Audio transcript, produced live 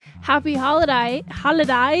Happy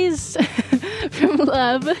holidays from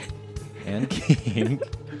Love And King.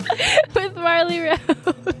 with Marley Rose.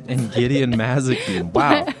 And Gideon Mazikeen.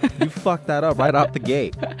 Wow, you fucked that up right off the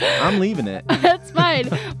gate. I'm leaving it. That's fine.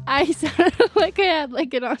 I sounded like I had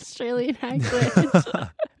like an Australian accent.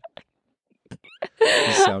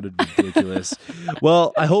 You sounded ridiculous.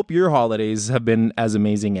 Well, I hope your holidays have been as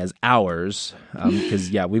amazing as ours.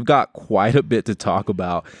 Because, we've got quite a bit to talk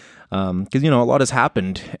about. Because, a lot has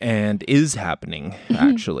happened and is happening,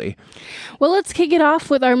 actually. Well, let's kick it off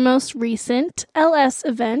with our most recent LS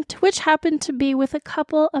event, which happened to be with a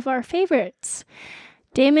couple of our favorites,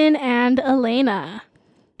 Damon and Elena.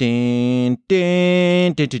 Din,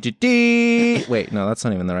 din, din, din, din, din. Wait, no, that's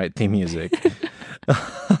not even the right theme music.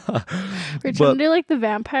 We're trying to do like the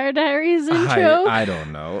Vampire Diaries intro. I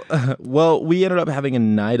don't know. Well, we ended up having a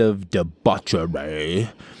night of debauchery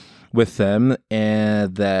with them,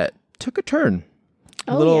 and that took a turn.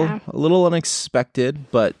 A little unexpected,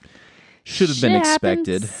 but should have been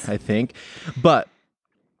expected, happens. I think. But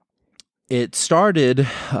it started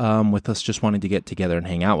with us just wanting to get together and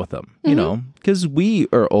hang out with them, because we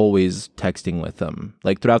are always texting with them,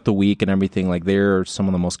 like throughout the week and everything. Like they're some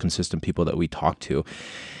of the most consistent people that we talk to,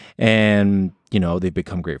 and they've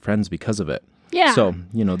become great friends because of it. Yeah. So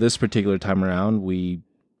this particular time around,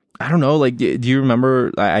 I don't know, like, do you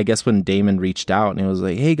remember? I guess when Damon reached out and it was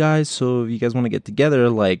like, "Hey guys, so if you guys want to get together,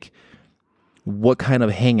 like, what kind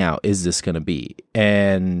of hangout is this going to be?"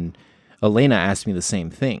 And Elena asked me the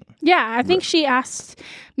same thing. Yeah, I think she asked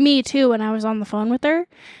me too when I was on the phone with her.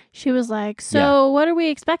 She was like, so what are we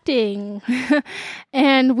expecting?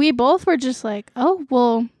 And we both were just like, oh,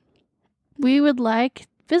 well, we would like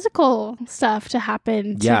physical stuff to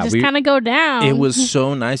happen to just kind of go down. It was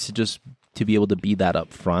so nice to be able to be that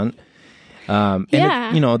up front. And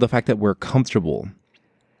the fact that we're comfortable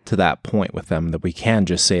to that point with them, that we can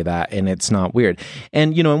just say that and it's not weird.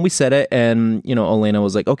 And and we said it, and Elena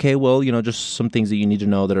was like, okay, well, just some things that you need to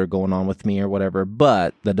know that are going on with me or whatever,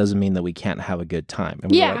 but that doesn't mean that we can't have a good time.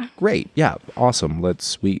 And we were like, great, yeah, awesome,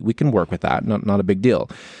 we can work with that, not a big deal.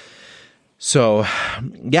 So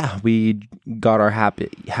we got our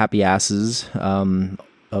happy asses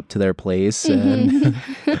up to their place. And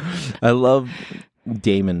I love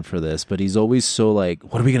Damon for this, but he's always so like,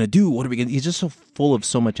 what are we gonna do? He's just so full of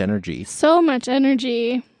so much energy.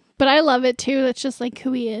 But I love it too. That's just like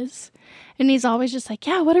who he is. And he's always just like,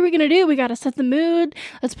 yeah, what are we gonna do? We gotta set the mood.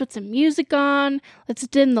 Let's put some music on. Let's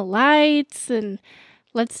dim the lights and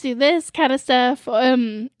let's do this kind of stuff.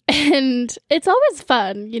 And it's always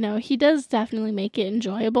fun. He does definitely make it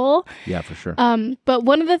enjoyable. Yeah, for sure. But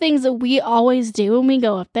one of the things that we always do when we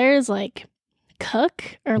go up there is like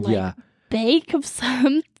cook or like bake of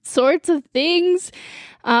some sorts of things.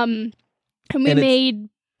 And we made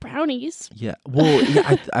brownies. Yeah. Well,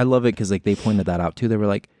 I love it because like they pointed that out too. They were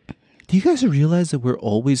like, do you guys realize that we're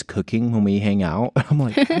always cooking when we hang out? I'm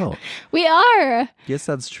like, oh. We are. Yes,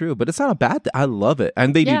 that's true. But it's not a bad thing. I love it.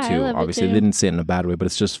 And they do too. Obviously, they didn't say it in a bad way, but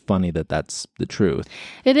it's just funny that that's the truth.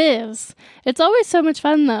 It is. It's always so much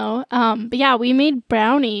fun though. But yeah, we made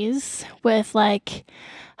brownies with like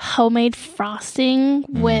homemade frosting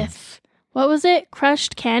with, what was it?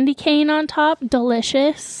 Crushed candy cane on top.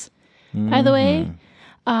 Delicious. By the way,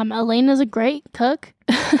 Elena's a great cook.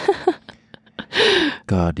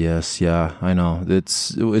 God, yes, yeah, I know.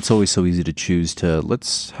 It's always so easy to choose to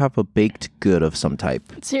let's have a baked good of some type.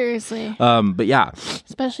 Seriously. But yeah,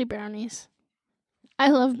 especially brownies. I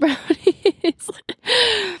love brownies.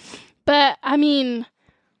 But I mean,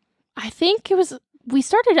 I think we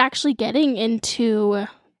started actually getting into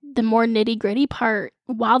the more nitty gritty part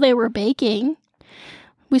while they were baking.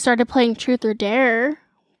 We started playing Truth or Dare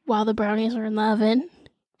while the brownies were in the oven.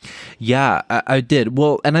 Yeah, I did.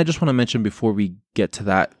 Well, and I just want to mention before we get to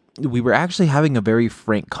that, we were actually having a very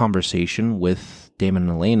frank conversation with Damon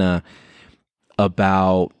and Elena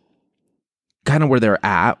about kind of where they're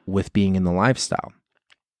at with being in the lifestyle.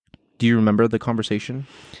 Do you remember the conversation?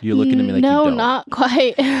 You're looking at me like no, you don't. Not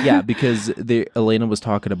quite. Yeah, because Elena was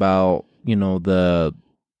talking about,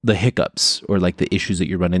 the hiccups or like the issues that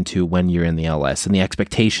you run into when you're in the LS and the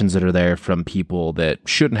expectations that are there from people that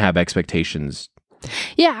shouldn't have expectations.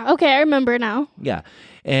 Yeah, okay, I remember now. Yeah.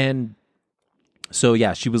 And so,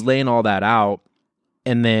 she was laying all that out.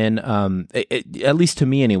 And then, at least to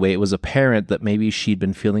me anyway, it was apparent that maybe she'd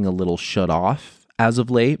been feeling a little shut off as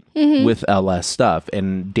of late with LS stuff.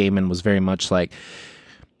 And Damon was very much like,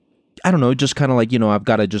 I don't know, just kind of like, I've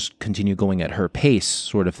got to just continue going at her pace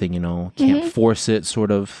sort of thing, can't force it sort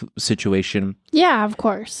of situation. Yeah, of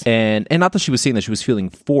course. And not that she was saying that she was feeling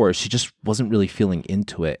forced, she just wasn't really feeling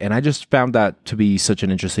into it. And I just found that to be such an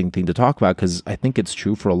interesting thing to talk about, because I think it's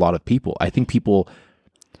true for a lot of people. I think people,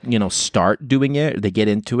 start doing it, they get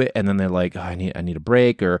into it, and then they're like, I need a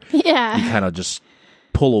break, or you kind of just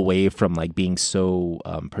pull away from like being so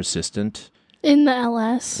persistent. In the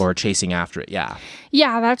LS. Or chasing after it, yeah.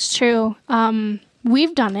 Yeah, that's true.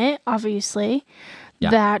 We've done it, obviously.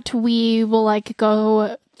 Yeah. That we will like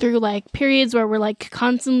go through like periods where we're like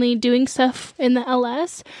constantly doing stuff in the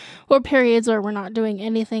LS, or periods where we're not doing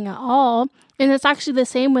anything at all. And it's actually the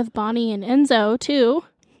same with Bonnie and Enzo too.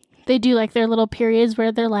 They do like their little periods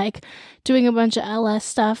where they're like doing a bunch of LS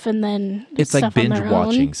stuff, and then it's like binge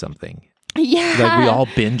watching something. Yeah. Like we all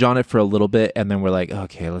binge on it for a little bit, and then we're like,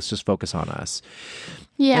 okay, let's just focus on us.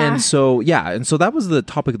 Yeah. And so that was the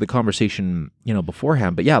topic of the conversation,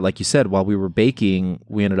 beforehand. But yeah, like you said, while we were baking,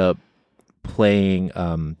 we ended up playing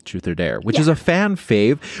Truth or Dare, which is a fan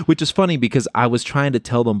fave, which is funny because I was trying to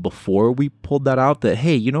tell them before we pulled that out that,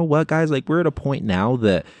 hey, you know what, guys, like we're at a point now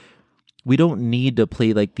that we don't need to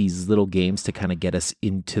play like these little games to kind of get us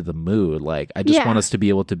into the mood. Like I just want us to be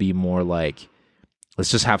able to be more like,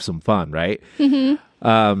 let's just have some fun, right?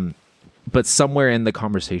 Mm-hmm. But somewhere in the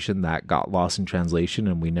conversation that got lost in translation,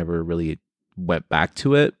 and we never really went back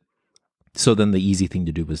to it. So then the easy thing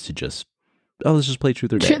to do was to just, let's just play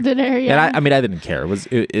Truth or Dare. Truth or Dare, yeah. And I didn't care.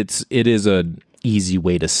 It is an easy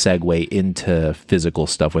way to segue into physical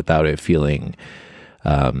stuff without it feeling,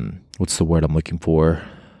 what's the word I'm looking for?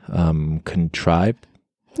 Contrived.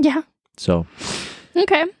 Yeah. So.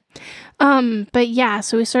 Okay. But yeah,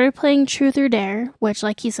 so we started playing Truth or Dare, which,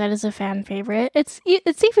 like he said, is a fan favorite. It's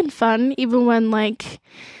even fun, even when like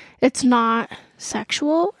it's not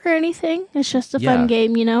sexual or anything. It's just a fun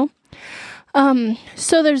game,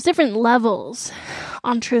 So there's different levels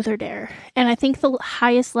on Truth or Dare, and I think the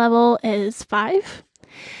highest level is 5.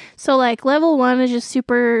 So like level 1 is just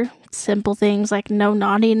super simple things, like no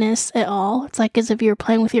naughtiness at all. It's like as if you're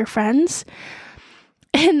playing with your friends,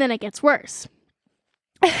 and then it gets worse.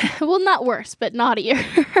 Well, not worse, but naughtier.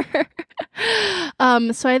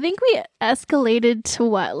 So I think we escalated to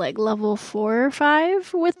what, like level 4 or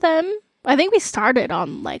 5 with them. I think we started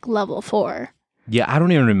on like level 4. Yeah, I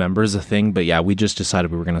don't even remember as a thing, but yeah, we just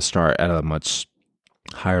decided we were going to start at a much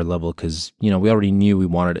higher level because, we already knew we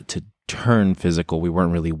wanted it to turn physical. We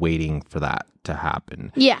weren't really waiting for that to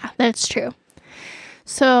happen. Yeah, that's true.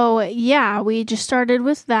 So yeah, we just started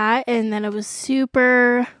with that, and then it was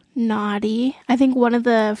super naughty. I think one of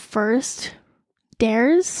the first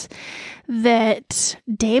dares that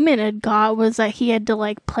Damon had got was that he had to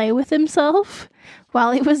like play with himself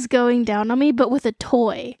while he was going down on me, but with a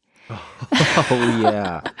toy. Oh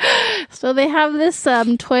yeah. So they have this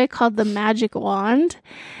toy called the Magic Wand,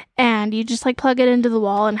 and you just like plug it into the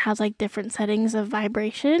wall, and it has like different settings of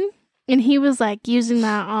vibration, and he was like using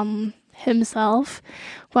that on himself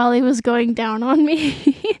while he was going down on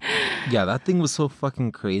me. Yeah, that thing was so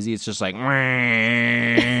fucking crazy. It's just like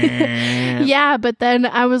yeah, but then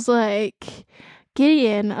I was like,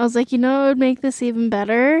 Gideon, I was like, what would make this even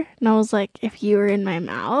better? And I was like, if you were in my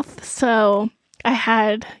mouth. So I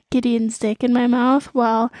had Gideon's dick in my mouth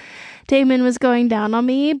while Damon was going down on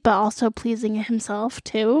me, but also pleasing himself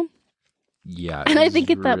too. Yeah. And I think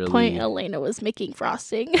at that point, Elena was making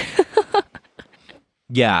frosting.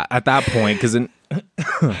 Yeah, at that point, because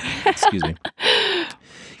excuse me.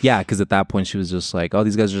 Yeah, because at that point she was just like, oh,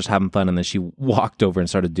 these guys are just having fun. And then she walked over and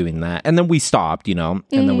started doing that. And then we stopped, and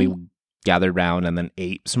then we gathered around and then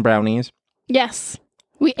ate some brownies. Yes,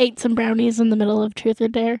 we ate some brownies in the middle of Truth or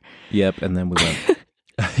Dare. Yep, and then we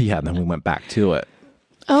went, then we went back to it.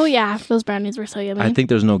 Oh yeah, those brownies were so yummy. I think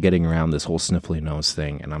there's no getting around this whole sniffly nose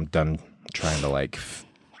thing, and I'm done trying to like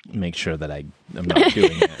make sure that I'm not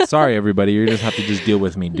doing it. Sorry, everybody. You just have to just deal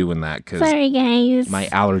with me doing that because sorry, guys. My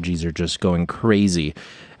allergies are just going crazy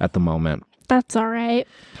at the moment. That's all right.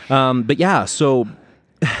 But yeah, so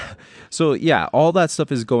yeah, all that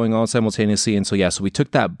stuff is going on simultaneously, and so we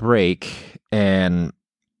took that break, and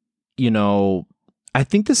I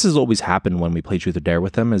think this has always happened when we play Truth or Dare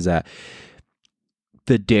with them, is that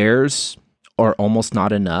the dares are almost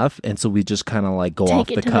not enough, and so we just kind of like go off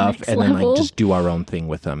the cuff and then like just do our own thing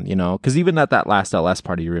with them, because even at that last LS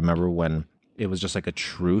party, you remember when it was just like a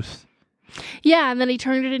truth? Yeah, and then he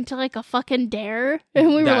turned it into like a fucking dare,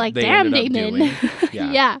 and we were like, damn, Damon.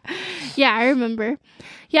 Yeah, I remember.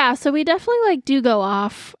 Yeah, so we definitely like do go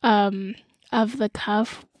off of the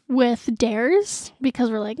cuff with dares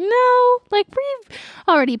because we're like, no, like we've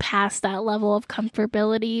already passed that level of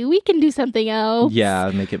comfortability. We can do something else.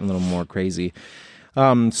 Yeah, make it a little more crazy.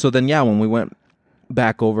 So then, when we went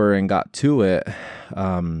back over and got to it,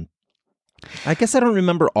 I guess I don't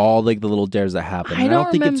remember all like the little dares that happened. I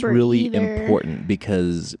don't think it's really either. important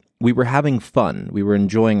because we were having fun. We were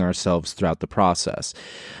enjoying ourselves throughout the process.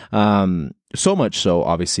 So much so,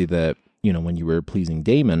 obviously, that, when you were pleasing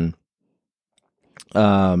Damon,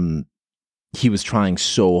 he was trying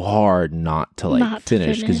so hard not to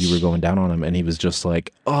finish because you were going down on him, and he was just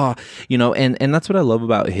like, and that's what I love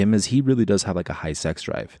about him is he really does have like a high sex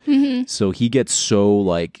drive. Mm-hmm. So he gets so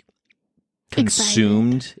like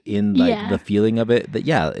consumed in like the feeling of it that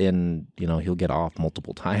and he'll get off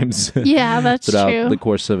multiple times. Yeah, that's throughout true. the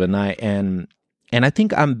course of a night, and I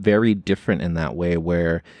think I'm very different in that way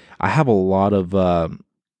where I have a lot of I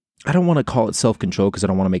don't want to call it self-control because I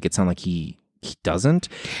don't want to make it sound like he doesn't.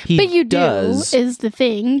 But you does is the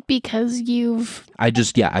thing because I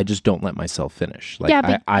just don't let myself finish. Like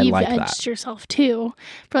but I you've like edged that yourself too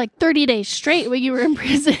for like 30 days straight when you were in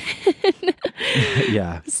prison.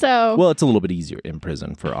 Yeah. So well, it's a little bit easier in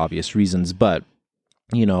prison for obvious reasons, but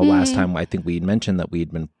last time I think we mentioned that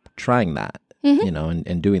we'd been trying that,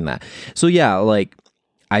 and doing that. So like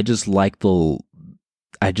I just like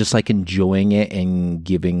enjoying it and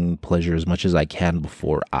giving pleasure as much as I can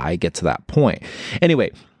before I get to that point.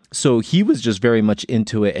 Anyway, so he was just very much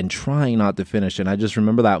into it and trying not to finish. And I just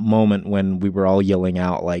remember that moment when we were all yelling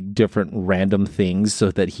out like different random things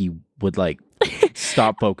so that he would like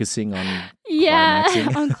stop focusing on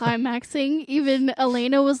climaxing. On climaxing. Even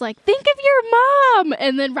Elena was like, think of your mom.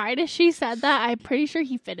 And then right as she said that, I'm pretty sure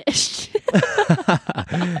he finished.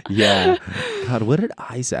 Yeah. God, what did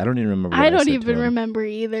I say? I don't even remember what I don't even remember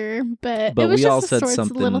either. But it was we just all said sorts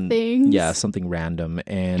something, of little things. Yeah, something random.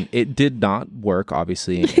 And it did not work,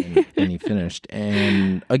 obviously, and he finished.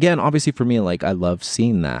 And again, obviously for me, like I love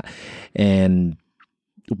seeing that. And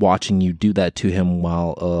watching you do that to him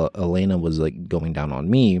while Elena was like going down on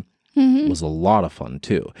me was a lot of fun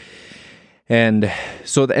too. And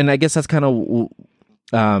so, and I guess that's kind of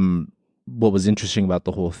what was interesting about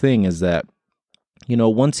the whole thing is that,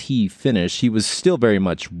 once he finished, he was still very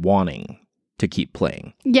much wanting to keep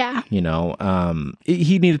playing. Yeah. He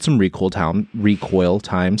needed some recoil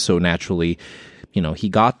time. So naturally, he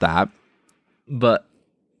got that. But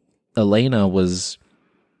Elena was,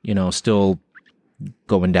 still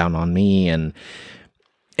going down on me, and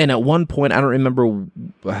at one point I don't remember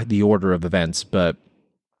the order of events, but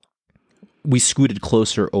we scooted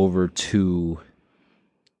closer over to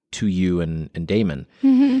you and Damon,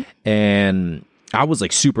 and I was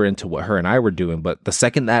like super into what her and I were doing, but the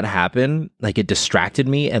second that happened, like it distracted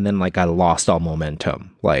me, and then like I lost all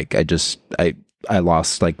momentum. Like I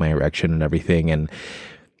lost like my erection and everything, and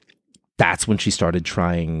that's when she started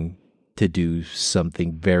trying to do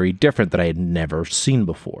something very different that I had never seen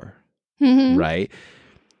before. Right?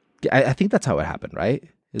 I think that's how it happened, right?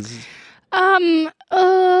 I'm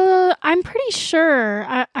pretty sure.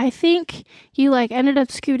 I think you like ended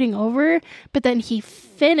up scooting over, but then he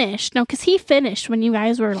finished. No, because he finished when you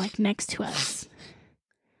guys were like next to us.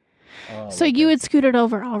 So you had scooted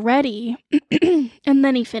over already, and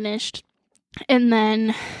then he finished, and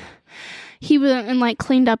then he went and like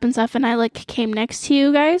cleaned up and stuff, and I like came next to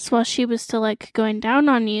you guys while she was still like going down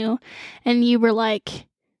on you, and you were like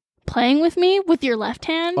playing with me with your left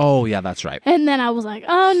hand. Oh yeah, that's right. And then I was like,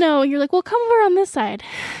 oh no. You're like, well, come over on this side.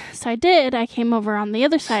 So I did. I came over on the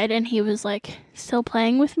other side, and he was like still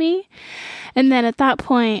playing with me. And then at that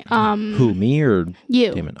point, who, me or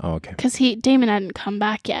you? Damon. Oh, okay. Because Damon hadn't come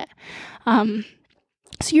back yet. So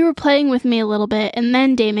you were playing with me a little bit, and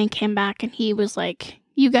then Damon came back, and he was like,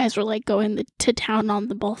 you guys were like going to town on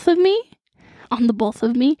the both of me. On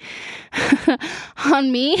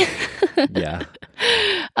me. Yeah.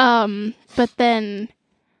 But then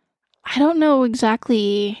I don't know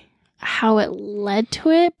exactly how it led to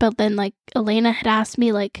it, but then like Elena had asked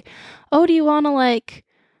me like, oh, do you want to like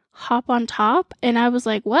hop on top? And I was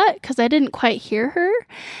like, what? Because I didn't quite hear her.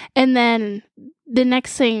 And then the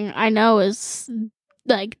next thing I know is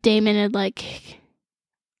like Damon had like,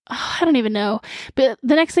 I don't even know. But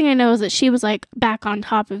the next thing I know is that she was like back on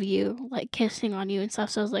top of you, like kissing on you and stuff.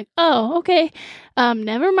 So I was like, oh, okay.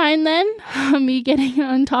 Never mind then. Me getting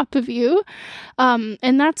on top of you.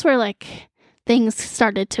 And that's where like things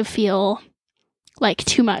started to feel like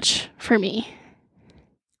too much for me.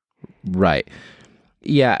 Right.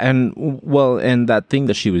 Yeah. And that thing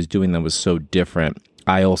that she was doing that was so different,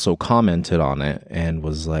 I also commented on it and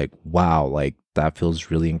was like, wow, like that feels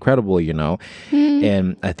really incredible, you know?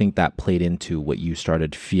 And I think that played into what you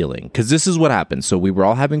started feeling. Because this is what happened. So we were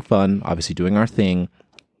all having fun, obviously doing our thing.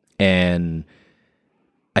 And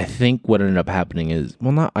I think what ended up happening is,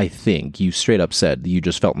 well, not I think, you straight up said you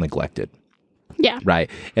just felt neglected. Yeah. Right.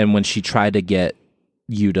 And when she tried to get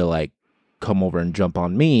you to like come over and jump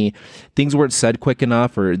on me, things weren't said quick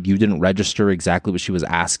enough, or you didn't register exactly what she was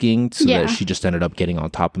asking, so that she just ended up getting on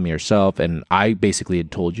top of me herself. And I basically had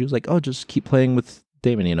told you, like, oh, just keep playing with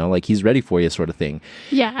Damon, you know, like he's ready for you, sort of thing.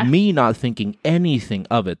 Yeah. Me not thinking anything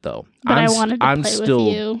of it though. But I wanted to play still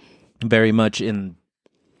with you. Very much in,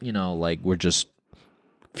 you know, like we're just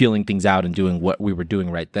feeling things out and doing what we were doing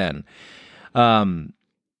right then.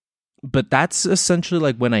 But that's essentially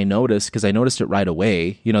like when I noticed, because I noticed it right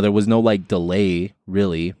away. You know, there was no like delay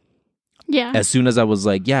really. Yeah. As soon as I was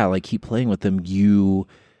like, yeah, like keep playing with them, you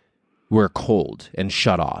were cold and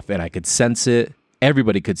shut off. And I could sense it.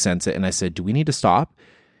 Everybody could sense it. And I said, do we need to stop?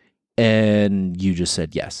 And you just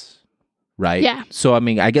said yes. Right? Yeah. So, I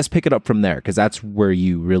mean, I guess pick it up from there, because that's where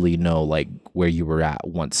you really know like where you were at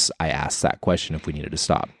once I asked that question if we needed to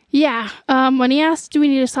stop. Yeah. When he asked, do we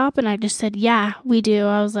need to stop? And I just said, yeah, we do.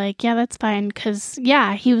 I was like, yeah, that's fine. Because,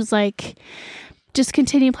 yeah, he was like, just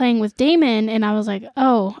continue playing with Damon. And I was like,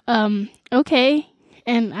 oh, okay.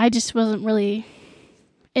 And I just wasn't really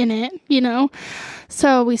in it, you know?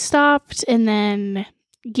 So we stopped, and then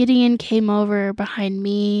Gideon came over behind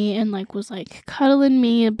me and like was like cuddling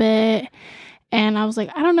me a bit. And I was like,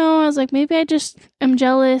 I don't know. I was like, maybe I just am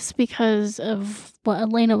jealous because of what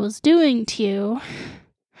Elena was doing to you.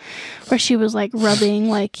 Where she was like rubbing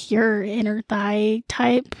like your inner thigh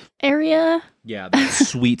type area. Yeah, that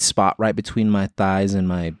sweet spot right between my thighs and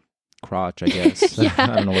my crotch, I guess. Yeah. I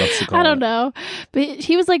don't know what else to call it. I don't know. But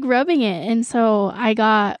he was like rubbing it. And so I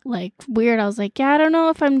got like weird. I was like, yeah, I don't know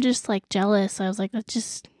if I'm just like jealous. I was like, that's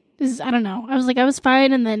just, this is, I don't know. I was like, I was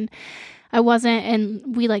fine. And then I wasn't.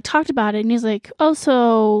 And we like talked about it. And he's like, oh,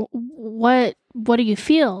 so what do you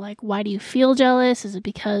feel? Like, why do you feel jealous? Is it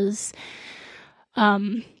because,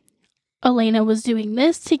 Elena was doing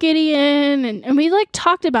this to Gideon, and we like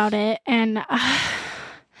talked about it, and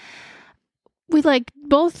we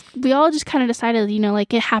all just kind of decided, you know,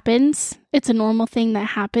 like it happens. It's a normal thing that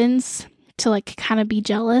happens to like kind of be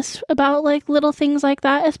jealous about like little things like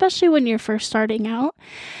that, especially when you're first starting out,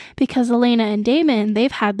 because Elena and Damon,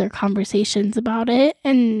 they've had their conversations about it,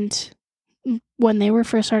 and when they were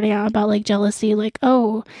first starting out about like jealousy, like,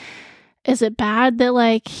 oh, is it bad that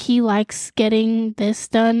like he likes getting this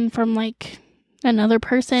done from like another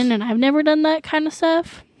person and I've never done that kind of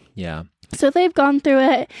stuff? Yeah. So they've gone through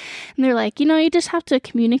it, and they're like, you know, you just have to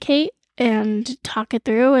communicate and talk it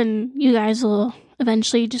through, and you guys will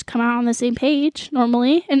eventually just come out on the same page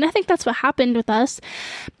normally. And I think that's what happened with us.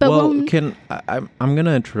 But well, I'm going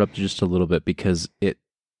to interrupt you just a little bit, because it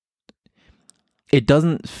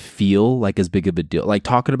doesn't feel like as big of a deal. Like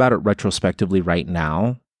talking about it retrospectively right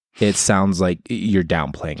now, it sounds like you're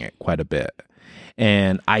downplaying it quite a bit.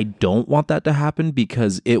 And I don't want that to happen,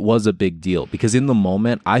 because it was a big deal. Because in the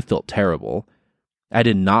moment, I felt terrible. I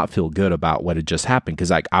did not feel good about what had just happened,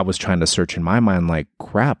 because like I was trying to search in my mind, like,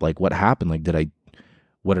 crap, like what happened? Like,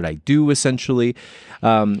 what did I do, essentially?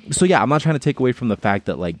 So yeah, I'm not trying to take away from the fact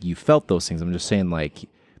that like you felt those things. I'm just saying like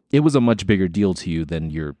it was a much bigger deal to you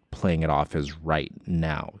than you're playing it off as right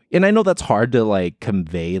now. And I know that's hard to like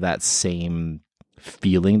convey that same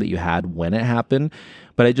feeling that you had when it happened,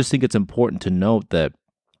 but I just think it's important to note that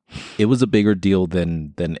it was a bigger deal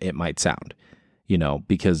than it might sound, you know,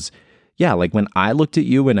 because yeah, like when I looked at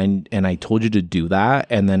you and I told you to do that,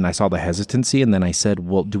 and then I saw the hesitancy, and then I said,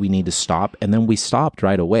 well, do we need to stop? And then we stopped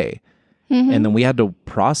right away. Mm-hmm. And then we had to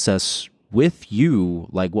process with you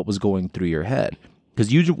like what was going through your head,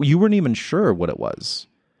 because you weren't even sure what it was,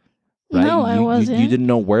 right? No, I wasn't. You didn't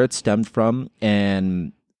know where it stemmed from,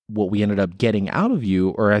 and what we ended up getting out of you,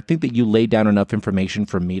 or I think that you laid down enough information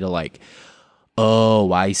for me to like,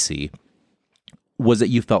 oh, I see, was that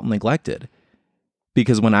you felt neglected.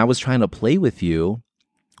 Because when I was trying to play with you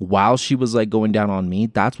while she was like going down on me,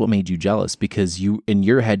 that's what made you jealous, because you, in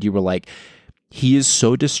your head, you were like, he is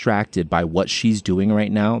so distracted by what she's doing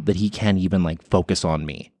right now that he can't even like focus on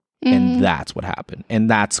me. Mm-hmm. And that's what happened. And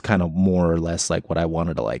that's kind of more or less like what I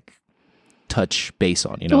wanted to like touch base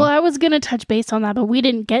on, you know? Well, I was going to touch base on that, but we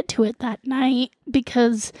didn't get to it that night,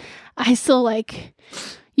 because I still like,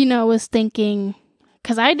 you know, was thinking,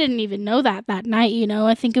 because I didn't even know that night, you know?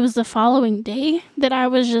 I think it was the following day that I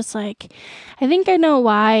was just like, I think I know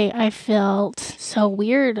why I felt so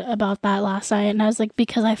weird about that last night. And I was like,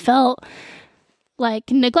 because I felt like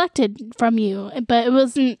neglected from you. But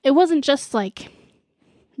it wasn't just like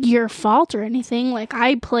your fault or anything. Like,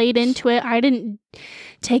 I played into it. I didn't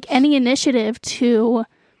take any initiative to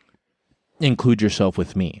include yourself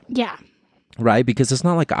with me. Yeah. Right? Because it's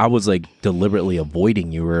not like I was like deliberately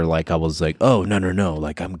avoiding you, or like I was like, oh, no,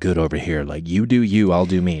 like I'm good over here. Like, you do you, I'll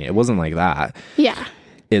do me. It wasn't like that. Yeah.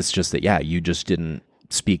 It's just that, yeah, you just didn't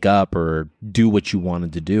speak up or do what you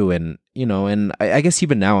wanted to do. And, you know, and I guess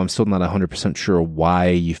even now I'm still not 100% sure why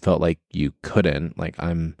you felt like you couldn't. Like,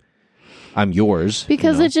 I'm yours.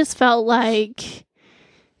 Because it just felt like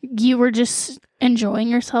you were just enjoying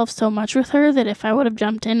yourself so much with her that if I would have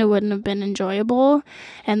jumped in, it wouldn't have been enjoyable.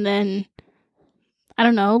 And then, I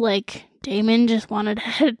don't know, like, Damon just wanted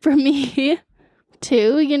head from me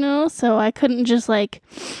too, you know? So I couldn't just, like,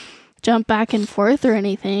 jump back and forth or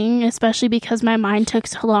anything, especially because my mind took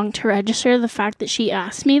so long to register the fact that she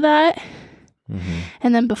asked me that. Mm-hmm.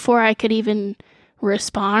 And then before I could even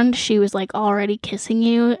respond, she was like already kissing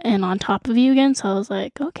you and on top of you again. So I was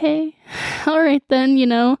like, okay, all right then, you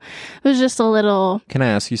know. It was just a little... Can I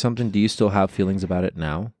ask you something? Do you still have feelings about it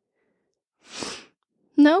now?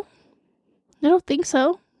 No, I don't think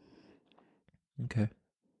so. Okay.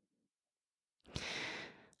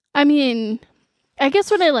 I mean, I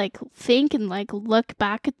guess when I like think and like look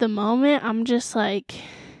back at the moment, I'm just like,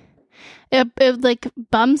 it like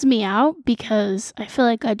bums me out because I feel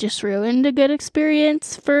like I just ruined a good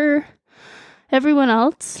experience for everyone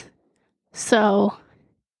else. So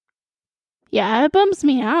yeah, it bums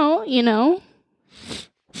me out, you know,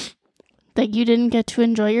 that you didn't get to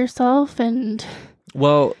enjoy yourself. And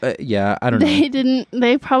well, yeah, I don't know.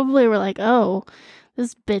 They probably were like, oh,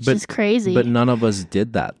 this bitch is crazy. But none of us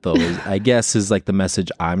did that, though. I guess is like the message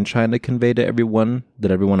I'm trying to convey to everyone, that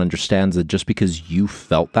everyone understands that just because you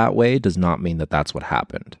felt that way does not mean that that's what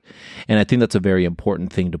happened. And I think that's a very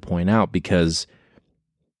important thing to point out, because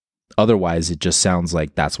otherwise it just sounds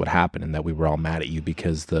like that's what happened and that we were all mad at you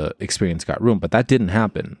because the experience got ruined. But that didn't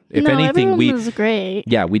happen. If anything, everyone was great.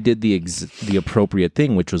 Yeah, we did the appropriate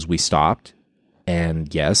thing, which was we stopped.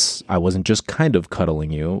 And yes, I wasn't just kind of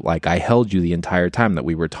cuddling you. Like, I held you the entire time that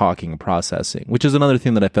we were talking and processing, which is another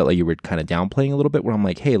thing that I felt like you were kind of downplaying a little bit, where I'm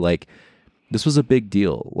like, hey, like, this was a big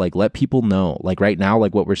deal. Like, let people know. Like, right now,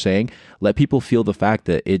 like what we're saying, let people feel the fact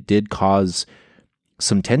that it did cause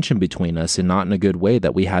some tension between us, and not in a good way,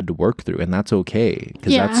 that we had to work through. And that's okay.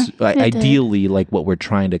 Because that's ideally like what we're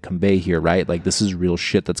trying to convey here, right? Like, this is real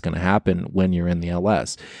shit that's going to happen when you're in the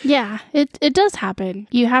LS. Yeah, it does happen.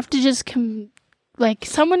 You have to just like,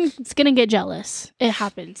 someone's gonna get jealous. It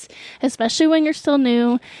happens, especially when you're still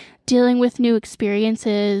new, dealing with new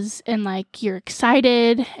experiences, and like you're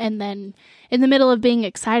excited, and then in the middle of being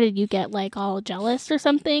excited you get like all jealous or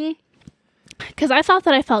something. Because I thought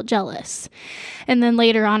that I felt jealous, and then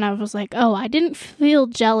later on I was like, oh, I didn't feel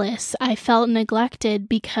jealous. I felt neglected,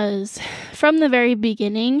 because from the very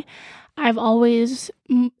beginning I've always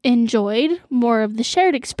enjoyed more of the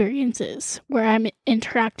shared experiences where I'm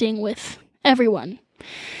interacting with everyone.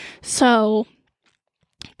 So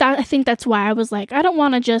I think that's why I was like, I don't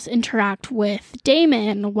want to just interact with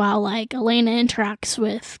Damon while like Elena interacts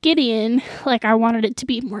with Gideon. Like, I wanted it to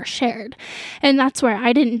be more shared. And that's where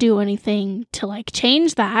I didn't do anything to like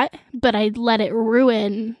change that, but I let it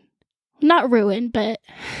but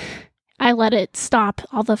I let it stop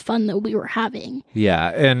all the fun that we were having. Yeah,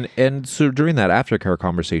 and so during that aftercare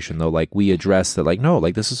conversation, though, like, we addressed that, like, no,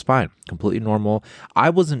 like, this is fine, completely normal.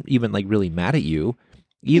 I wasn't even like really mad at you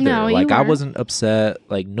either. No, like, I wasn't upset.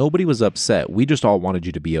 Like, nobody was upset. We just all wanted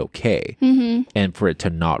you to be okay, and for it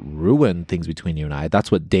to not ruin things between you and I.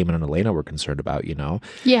 That's what Damon and Elena were concerned about, you know.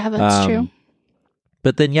 Yeah, that's true.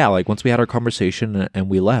 But then, yeah, like, once we had our conversation and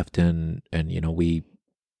we left, and you know, we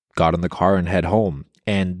got in the car and head home.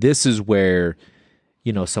 And this is where,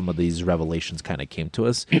 you know, some of these revelations kind of came to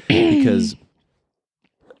us, because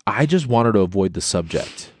I just wanted to avoid the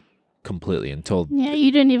subject completely until... Yeah,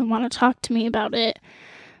 you didn't even want to talk to me about it.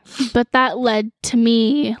 But that led to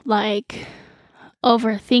me, like,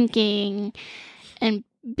 overthinking and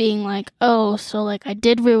being like, oh, so, like, I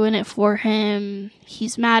did ruin it for him.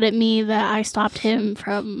 He's mad at me that I stopped him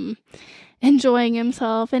from enjoying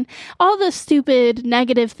himself, and all the stupid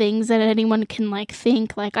negative things that anyone can like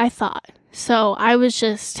think, like I thought. So I was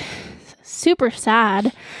just super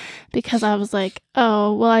sad, because I was like,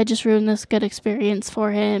 oh, well, I just ruined this good experience for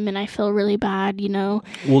him, and I feel really bad, you know.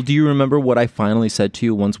 Well, do you remember what I finally said to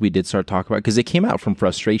you once we did start talking about it? Because it came out from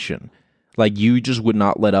frustration. Like, you just would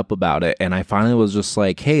not let up about it, and I finally was just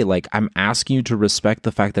like, hey, like, I'm asking you to respect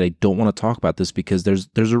the fact that I don't want to talk about this, because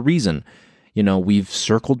there's a reason. You know, we've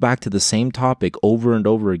circled back to the same topic over and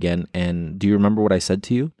over again. And do you remember what I said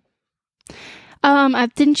to you?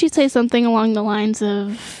 Didn't you say something along the lines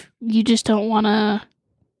of, you just don't want to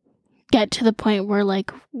get to the point where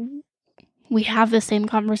like we have the same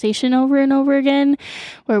conversation over and over again,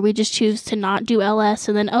 where we just choose to not do LS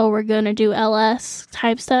and then, oh, we're going to do LS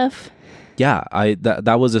type stuff. Yeah,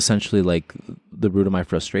 that was essentially like the root of my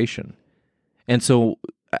frustration. And so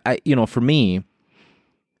for me,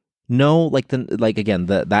 no, again,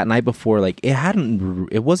 that night before, like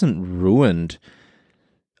it wasn't ruined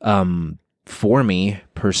for me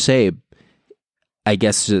per se. I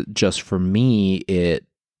guess just for me, it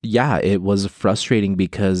was frustrating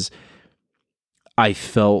because I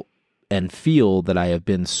felt and feel that I have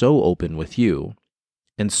been so open with you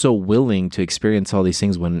and so willing to experience all these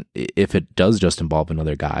things if it does just involve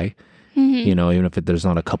another guy, even if there's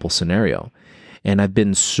not a couple scenario. And I've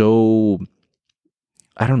been so,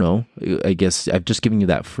 I don't know, I guess I've just given you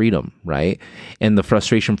that freedom, right? And the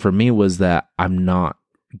frustration for me was that I'm not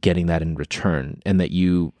getting that in return, and that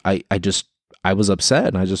I was upset,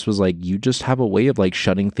 and I just was like, you just have a way of like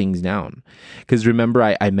shutting things down. Because remember,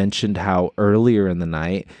 I mentioned how earlier in the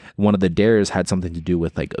night, one of the dares had something to do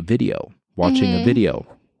with like a video, watching a video.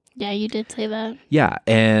 Yeah, you did say that. Yeah.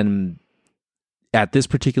 And at this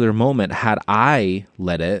particular moment, had I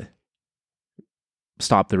let it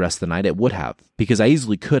stop the rest of the night, it would have, because I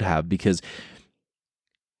easily could have,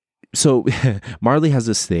 so Marley has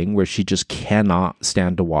this thing where she just cannot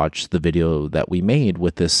stand to watch the video that we made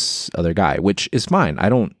with this other guy, which is fine. I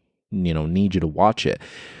don't, need you to watch it.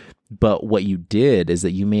 But what you did is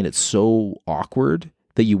that you made it so awkward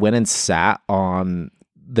that you went and sat on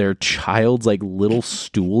their child's like little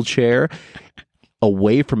stool chair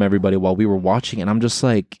away from everybody while we were watching. And I'm just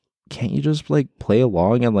like, can't you just like play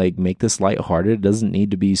along and like make this lighthearted? It doesn't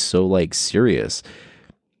need to be so like serious.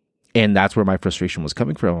 And that's where my frustration was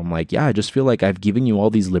coming from. I'm like, yeah, I just feel like I've given you all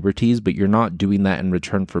these liberties, but you're not doing that in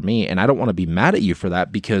return for me. And I don't want to be mad at you for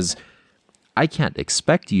that, because I can't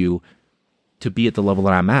expect you to be at the level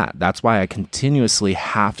that I'm at. That's why I continuously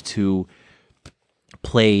have to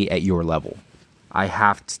play at your level. I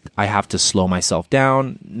have to slow myself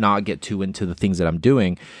down, not get too into the things that I'm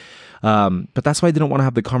doing. But that's why I didn't want to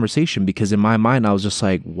have the conversation, because in my mind, I was just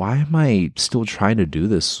like, why am I still trying to do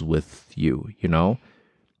this with you?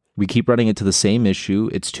 We keep running into the same issue.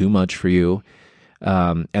 It's too much for you.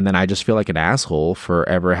 And then I just feel like an asshole for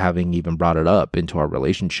ever having even brought it up into our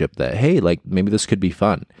relationship that, hey, like maybe this could be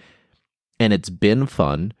fun. And it's been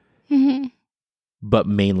fun, but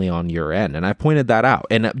mainly on your end. And I pointed that out,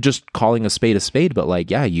 and just calling a spade, but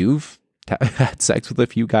like, yeah, you've had sex with a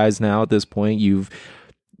few guys now at this point. You've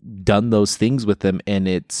done those things with them, and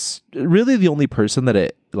it's really the only person that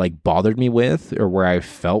it like bothered me with, or where I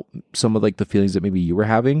felt some of like the feelings that maybe you were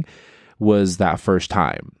having, was that first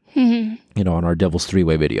time, on our Devil's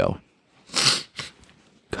Three-Way video.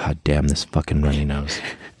 God damn this fucking runny nose.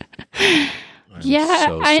 I'm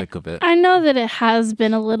so sick of it. I know that it has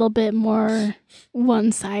been a little bit more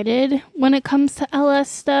one-sided when it comes to LS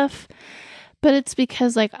stuff, but it's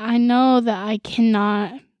because like I know that I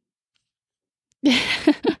cannot.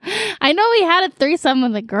 I know we had a threesome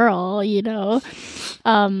with a girl,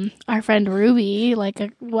 our friend Ruby, like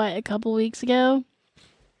a couple weeks ago.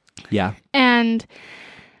 Yeah. And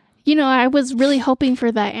I was really hoping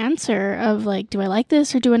for that answer of like, do I like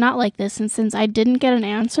this or do I not like this? And since I didn't get an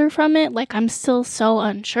answer from it, like I'm still so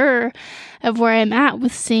unsure of where I'm at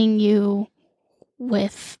with seeing you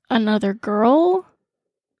with another girl.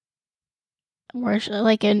 Or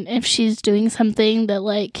like, and if she's doing something that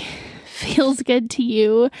like feels good to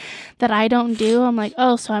you that I don't do, I'm like,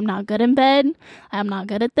 oh, so I'm not good in bed, I'm not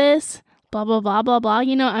good at this, blah blah blah blah blah.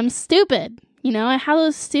 I'm stupid. I have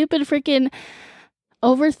a stupid freaking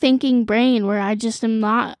overthinking brain where I just am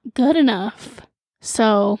not good enough.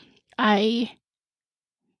 So I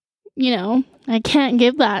can't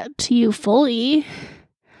give that to you fully.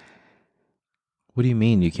 What do you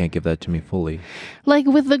mean you can't give that to me fully? Like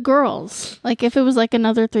with the girls. Like if it was like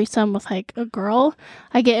another threesome with like a girl,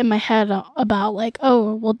 I get in my head about like,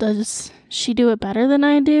 oh, well, does she do it better than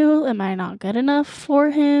I do? Am I not good enough for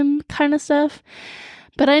him? Kind of stuff.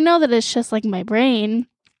 But I know that it's just like my brain.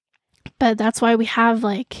 But that's why we have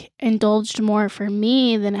like indulged more for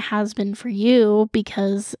me than it has been for you,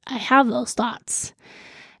 because I have those thoughts.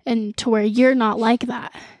 And to where you're not like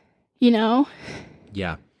that, Yeah.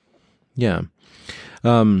 Yeah.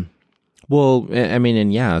 Well, I mean,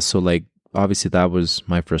 and yeah, so like, obviously that was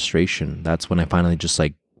my frustration. That's when I finally just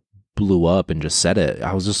like blew up and just said it.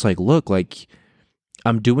 I was just like, look, like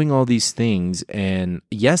I'm doing all these things, and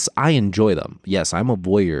yes, I enjoy them. Yes, I'm a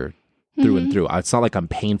voyeur through and through. It's not like I'm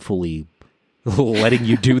painfully letting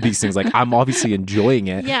you do these things. Like I'm obviously enjoying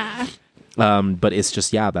it. Yeah. But it's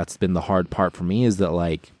just, yeah, that's been the hard part for me, is that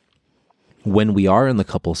like, when we are in the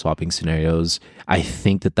couple swapping scenarios, I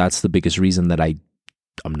think that that's the biggest reason that I'm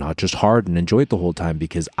not just hard and enjoy it the whole time,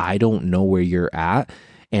 because I don't know where you're at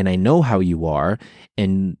and I know how you are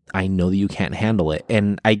and I know that you can't handle it.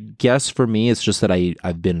 And I guess for me, it's just that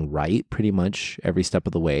I've been right pretty much every step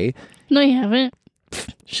of the way. No, you haven't.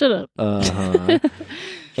 Shut up.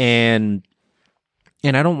 And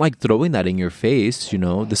I don't like throwing that in your face, you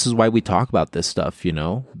know. This is why we talk about this stuff, you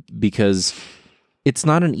know, because it's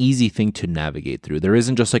not an easy thing to navigate through. There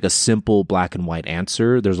isn't just like a simple black and white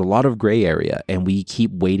answer. There's a lot of gray area, and we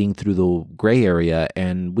keep wading through the gray area,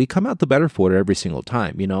 and we come out the better for it every single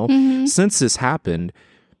time, you know. Since this happened,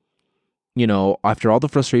 you know, after all the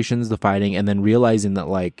frustrations, the fighting, and then realizing that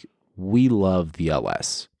like we love the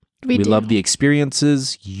LS. We love the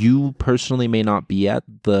experiences. You personally may not be at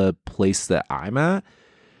the place that I'm at,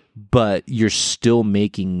 but you're still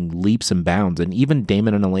making leaps and bounds. And even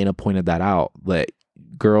Damon and Elena pointed that out. That,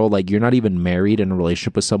 girl, like, you're not even married in a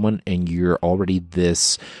relationship with someone and you're already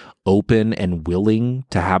this open and willing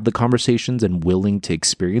to have the conversations and willing to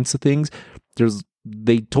experience the things.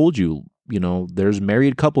 They told you, you know, there's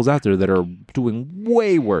married couples out there that are doing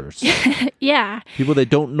way worse. Yeah. People that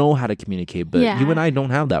don't know how to communicate, but you and I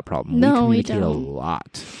don't have that problem. No, we communicate a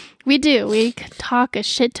lot. We do. We talk a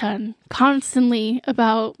shit ton constantly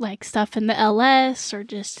about like stuff in the LS or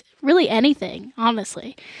just really anything,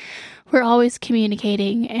 honestly. We're always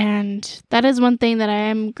communicating, and that is one thing that I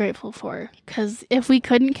am grateful for, because if we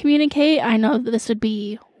couldn't communicate, I know that this would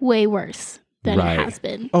be way worse than it has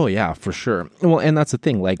been. Oh, yeah, for sure. Well, and that's the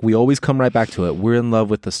thing. Like, we always come right back to it. We're in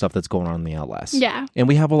love with the stuff that's going on in the LS. Yeah. And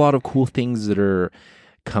we have a lot of cool things that are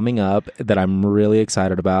coming up that I'm really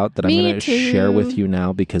excited about, that I'm going to share with you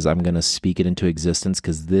now, because I'm going to speak it into existence,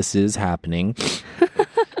 because this is happening.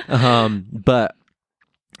 But,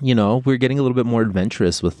 you know, we're getting a little bit more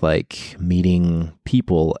adventurous with like meeting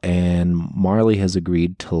people, and Marley has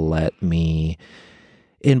agreed to let me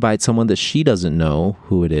invite someone that she doesn't know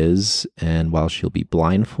who it is, and while she'll be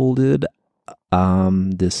blindfolded,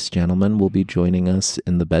 this gentleman will be joining us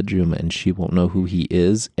in the bedroom, and she won't know who he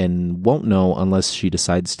is, and won't know unless she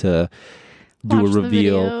decides to do a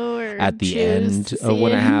reveal at the end of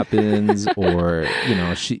when it happens. Or, you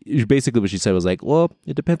know, she basically, what she said was like, well,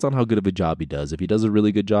 it depends on how good of a job he does. If he does a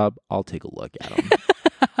really good job, I'll take a look at him.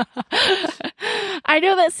 I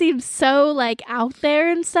know that seems so like out there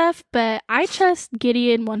and stuff, but I trust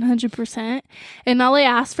Gideon 100%. And all I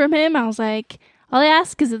asked from him, I was like, all I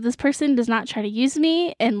ask is that this person does not try to use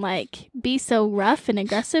me and like be so rough and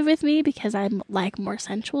aggressive with me, because I'm like more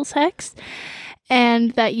sensual sex,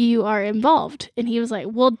 and that you are involved. And he was like,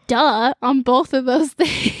 well, duh, on both of those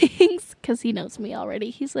things, because he knows me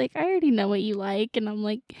already. He's like, I already know what you like. And I'm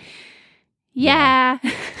like, yeah.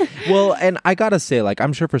 Well, and I gotta say, like,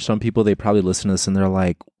 I'm sure for some people, they probably listen to this and they're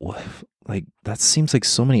like, what? Like, that seems like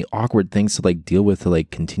so many awkward things to like deal with, to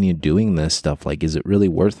like continue doing this stuff. Like, is it really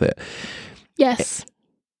worth it? Yes.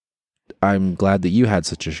 I'm glad that you had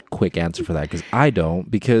such a quick answer for that, because I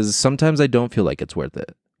don't, because sometimes I don't feel like it's worth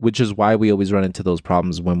it, which is why we always run into those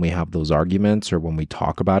problems when we have those arguments or when we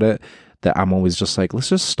talk about it, that I'm always just like, let's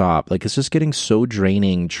just stop. Like, it's just getting so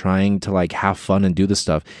draining trying to like have fun and do this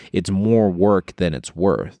stuff. It's more work than it's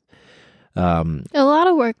worth. A lot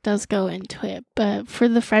of work does go into it, but for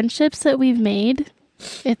the friendships that we've made,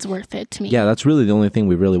 it's worth it to me. Yeah, that's really the only thing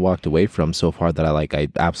we really walked away from so far that I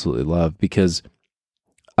absolutely love, because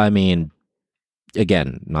I mean,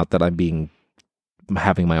 again, not that I'm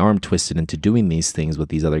having my arm twisted into doing these things with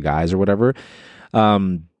these other guys or whatever,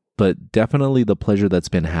 but definitely the pleasure that's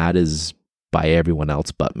been had is by everyone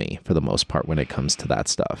else but me, for the most part, when it comes to that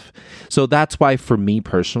stuff. So that's why, for me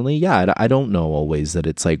personally, yeah, I don't know always that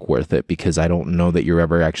it's like worth it, because I don't know that you're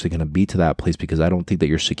ever actually going to be to that place, because I don't think that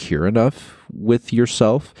you're secure enough with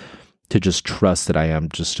yourself to just trust that I am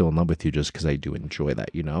just still in love with you, just because I do enjoy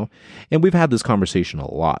that, you know? And we've had this conversation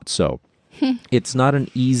a lot, so it's not an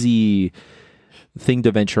easy thing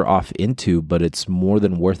to venture off into, but it's more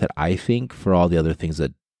than worth it, I think, for all the other things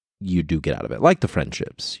that you do get out of it, like the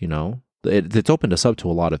friendships, you know? It's opened us up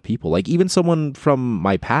to a lot of people, like even someone from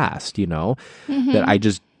my past, you know, that I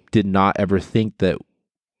just did not ever think that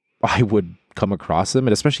I would come across them.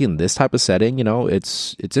 And especially in this type of setting, you know,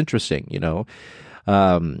 it's interesting, you know?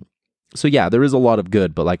 So yeah, there is a lot of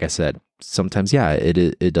good, but like I said, sometimes, yeah,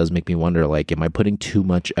 it does make me wonder, like, am I putting too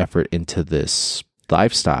much effort into this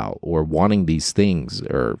lifestyle, or wanting these things,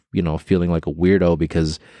 or, you know, feeling like a weirdo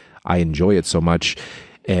because I enjoy it so much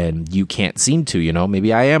and you can't seem to, you know?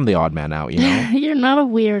 Maybe I am the odd man out, you know? You're not a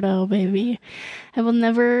weirdo, baby. I will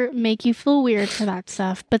never make you feel weird for that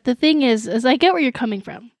stuff. But the thing is I get where you're coming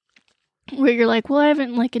from. where you're like, well, I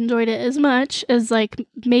haven't like enjoyed it as much as like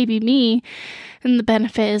maybe me. And the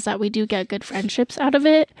benefit is that we do get good friendships out of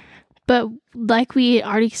it. But like we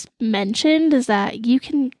already mentioned, is that you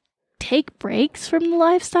can take breaks from the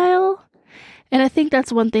lifestyle. And I think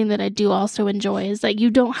that's one thing that I do also enjoy is that you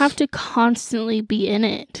don't have to constantly be in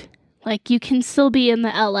it. Like you can still be in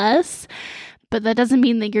the LS, but that doesn't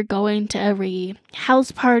mean that you're going to every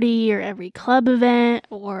house party or every club event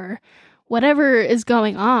or whatever is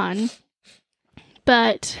going on.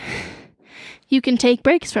 But you can take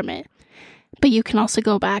breaks from it. But you can also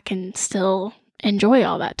go back and still enjoy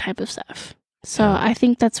all that type of stuff. So I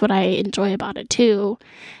think that's what I enjoy about it too.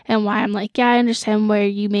 And why I'm like, yeah, I understand where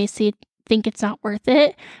you may think it's not worth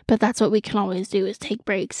it, but that's what we can always do is take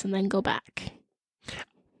breaks and then go back.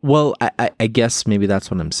 Well, I guess maybe that's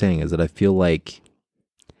what I'm saying is that I feel like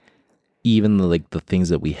even the things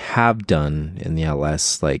that we have done in the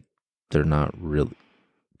LS, like they're not really.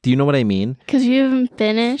 Do you know what I mean? Because you haven't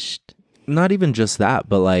finished. Not even just that,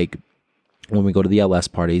 but like when we go to the LS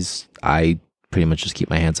parties, I pretty much just keep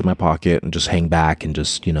my hands in my pocket and just hang back and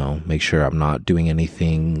just, make sure I'm not doing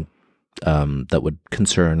anything that would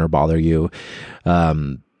concern or bother you.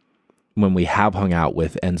 When we have hung out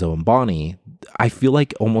with Enzo and Bonnie, I feel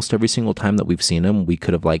like almost every single time that we've seen them, we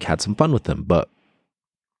could have like had some fun with them, but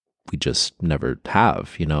we just never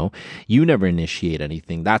have, You never initiate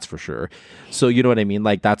anything, that's for sure. So you know what I mean?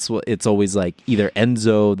 Like that's what it's always like either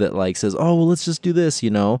Enzo that like says, "Oh, well, let's just do this,"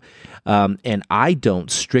 and I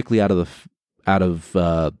don't strictly out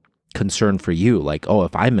of concern for you. Like, oh,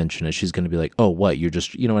 if I mention it, she's going to be like, "Oh, what? You're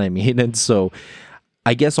just," you know what I mean? And so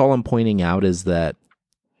I guess all I'm pointing out is that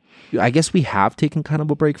I guess we have taken kind of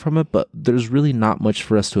a break from it, but there's really not much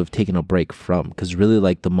for us to have taken a break from because really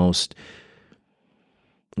like the most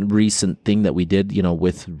recent thing that we did,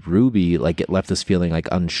 with Ruby, like it left us feeling like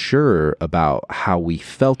unsure about how we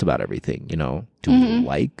felt about everything, Do we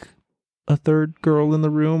like a third girl in the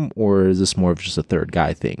room or is this more of just a third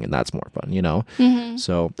guy thing and that's more fun,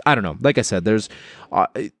 So I don't know. Like I said, there's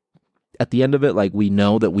at the end of it, like we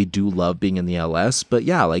know that we do love being in the LS, but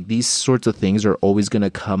yeah, like these sorts of things are always going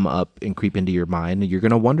to come up and creep into your mind and you're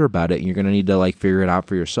going to wonder about it and you're going to need to like figure it out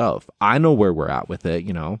for yourself. I know where we're at with it,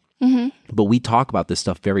 but we talk about this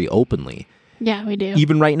stuff very openly. Yeah, we do.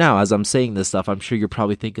 Even right now, as I'm saying this stuff, I'm sure you're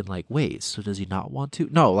probably thinking like, wait, so does he not want to?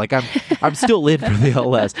 No, like I'm still in for the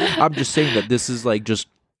LS. I'm just saying that this is like just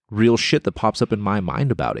real shit that pops up in my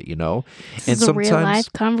mind about it, This is a real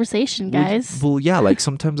life conversation, guys. Well, yeah, like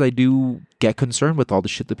sometimes I do get concerned with all the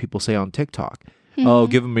shit that people say on TikTok. Oh,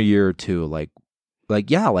 give them a year or two. Like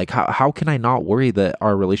yeah, like how can I not worry that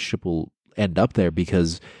our relationship will end up there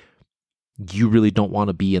because you really don't want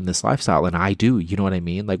to be in this lifestyle and I do, you know what I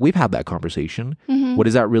mean? Like we've had that conversation. What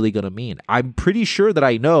is that really going to mean? I'm pretty sure that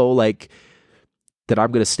I know like that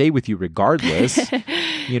I'm going to stay with you regardless,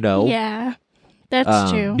 Yeah.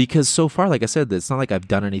 That's true. Because so far, like I said, it's not like I've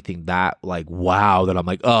done anything that like, wow, that I'm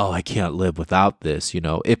like, oh, I can't live without this,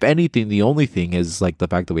 If anything, the only thing is like the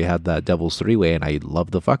fact that we had that Devil's Three-Way and I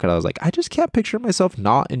loved the fuck out. I was like, I just can't picture myself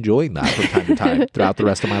not enjoying that from time to time throughout the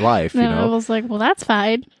rest of my life, I was like, well, that's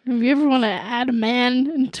fine. If you ever want to add a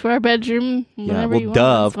man into our bedroom, whenever you want,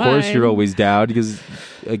 of course you're always down because,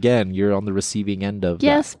 again, you're on the receiving end of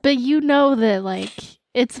Yes, but you know that, like,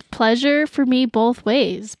 it's a pleasure for me both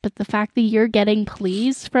ways, but the fact that you're getting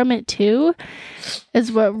pleased from it too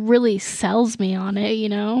is what really sells me on it,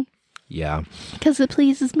 Yeah. Because it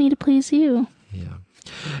pleases me to please you. Yeah.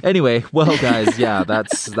 Anyway, well, guys, yeah,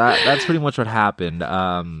 that's pretty much what happened.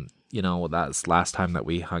 That's last time that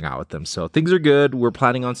we hung out with them. So things are good. We're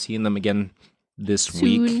planning on seeing them again this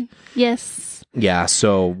week. Yes. Yeah,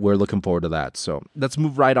 so we're looking forward to that. So let's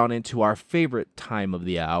move right on into our favorite time of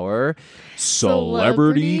the hour,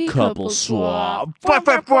 Celebrity Couple Swap.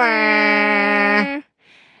 I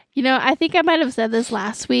think I might have said this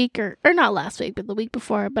last week, or not last week, but the week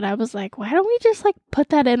before, but I was like, why don't we just like put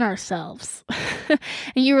that in ourselves? And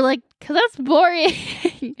you were like, because that's boring.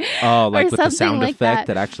 Oh, like with the sound effect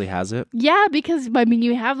that actually has it? Yeah, because,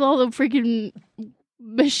 you have all the freaking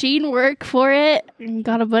machine work for it and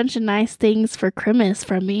got a bunch of nice things for Christmas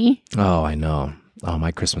from me. Oh, I know. Oh,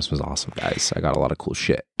 my Christmas was awesome, guys. I got a lot of cool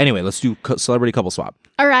shit. Anyway, let's do Celebrity Couple Swap.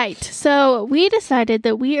 All right. So we decided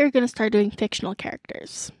that we are going to start doing fictional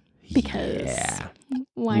characters because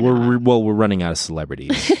why not? We're running out of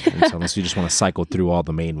celebrities. So unless you just want to cycle through all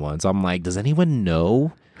the main ones. I'm like, does anyone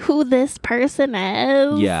know who this person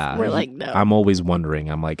is? Yeah. We're like, no. I'm always wondering.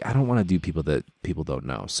 I'm like, I don't want to do people that people don't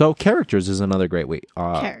know. So characters is another great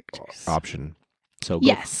option. So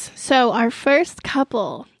yes. So our first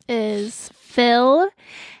couple is Phil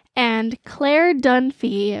And Claire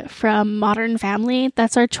Dunphy from Modern Family.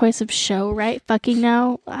 That's our choice of show right fucking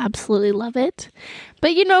now. Absolutely love it.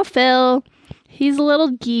 But you know Phil, he's a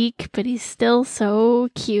little geek, but he's still so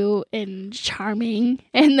cute and charming.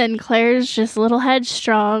 And then Claire's just a little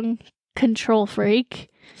headstrong control freak.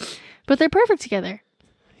 But they're perfect together.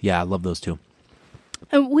 Yeah, I love those two.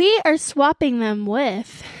 And we are swapping them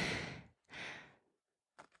with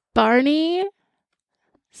Barney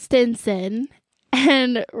Stinson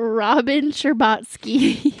and Robin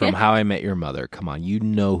Scherbatsky. From How I Met Your Mother. Come on, you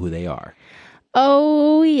know who they are.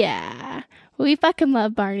 Oh, yeah. We fucking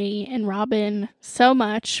love Barney and Robin so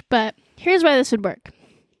much. But here's why this would work.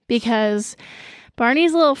 Because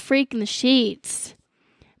Barney's a little freak in the sheets.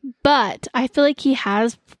 But I feel like he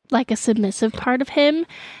has like a submissive part of him.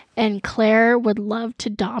 And Claire would love to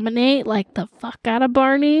dominate like the fuck out of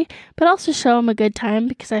Barney. But also show him a good time.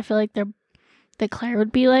 Because I feel like that Claire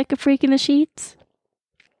would be like a freak in the sheets.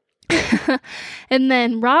 And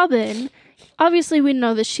then Robin, obviously we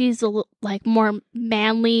know that she's like more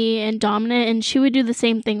manly and dominant, and she would do the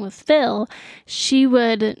same thing with Phil. She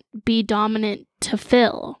would be dominant to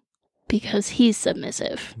Phil because he's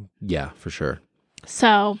submissive. Yeah, for sure.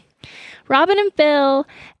 So Robin and Phil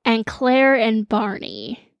and Claire and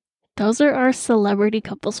Barney. Those are our celebrity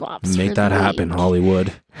couple swaps. Make that happen,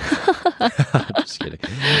 Hollywood. Just kidding.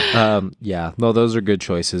 Yeah, no, those are good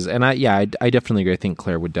choices. And I definitely agree. I think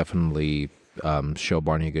Claire would definitely show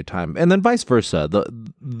Barney a good time. And then vice versa.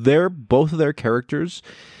 Both of their characters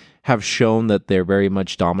have shown that they're very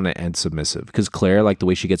much dominant and submissive. Because Claire, like the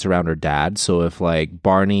way she gets around her dad. So if like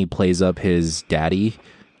Barney plays up his daddy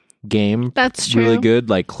game, that's true, really good,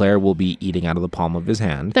 like Claire will be eating out of the palm of his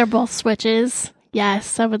hand. They're both switches.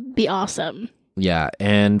 Yes, that would be awesome. Yeah,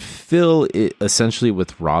 and Phil, essentially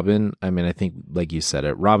with Robin, I mean, I think, like you said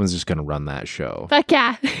it, Robin's just going to run that show. Fuck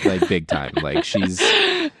yeah. Like, big time. Like, she's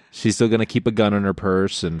still going to keep a gun in her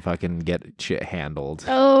purse and fucking get shit handled.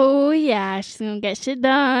 Oh, yeah, she's going to get shit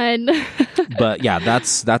done. But, yeah,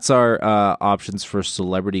 that's our options for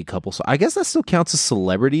celebrity couples. So I guess that still counts as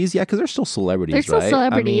celebrities. Yeah, because they're still celebrities, they're still right?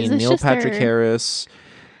 celebrities. I mean, Neil Patrick Harris,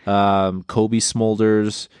 Kobe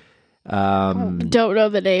Smulders. Don't know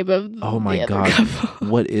the name of my god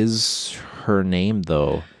what is her name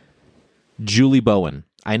though? Julie Bowen.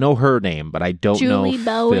 I know her name, but I don't know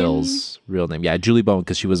Phil's real name. Yeah, Julie Bowen,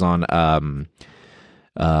 because she was on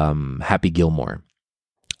Happy Gilmore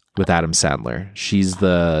with Adam Sandler. She's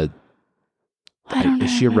is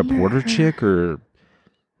she a reporter chick, or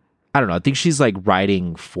I don't know. I think she's like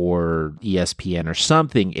writing for ESPN or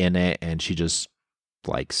something in it, and she just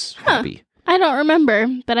likes Happy. I don't remember,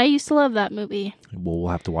 but I used to love that movie. Well, we'll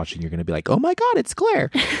have to watch it and you're going to be like, oh my God, it's Claire.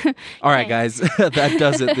 All right, guys, that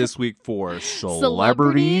does it this week for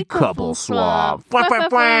Celebrity Couple Swap.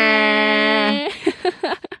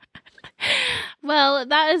 Well,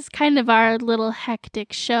 that is kind of our little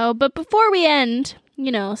hectic show. But before we end,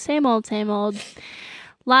 same old,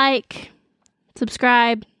 like,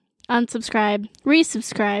 subscribe, unsubscribe,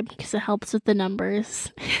 resubscribe, because it helps with the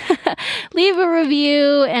numbers. Leave a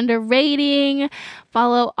review and a rating.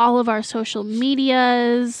 Follow all of our social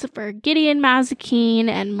medias for Gideon Mazikeen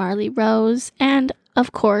and Marley Rose. And,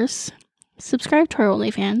 of course, subscribe to our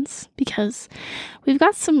OnlyFans, because we've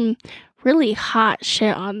got some really hot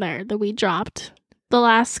shit on there that we dropped the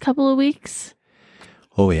last couple of weeks.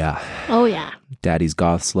 Oh, yeah. Oh, yeah. Daddy's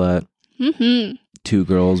Goth Slut. Mm-hmm. 2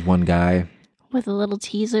 girls, 1 guy. With a little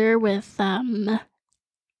teaser with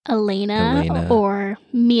Elena or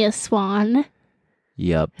Mia Swan.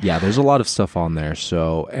 Yep. Yeah, there's a lot of stuff on there.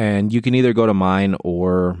 So, and you can either go to mine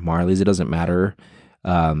or Marley's. It doesn't matter.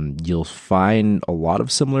 You'll find a lot of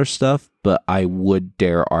similar stuff, but I would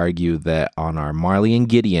dare argue that on our Marley and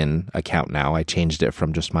Gideon account now, I changed it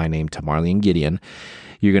from just my name to Marley and Gideon,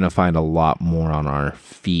 you're going to find a lot more on our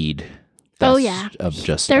feed. Oh, yeah. Of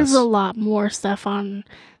just There's us. a lot more stuff on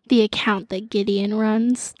the account that Gideon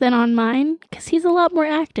runs than on mine, because he's a lot more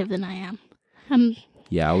active than I am.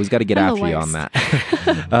 Yeah, I always got to get after you on that.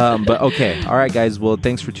 But okay. All right, guys. Well,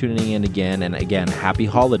 thanks for tuning in again. And again, happy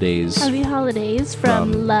holidays. Happy holidays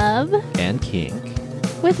from Love and Kink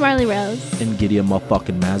with Marley Rose and Gideon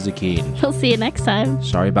motherfucking Mazikeen. We'll see you next time.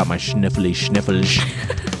 Sorry about my sniffles.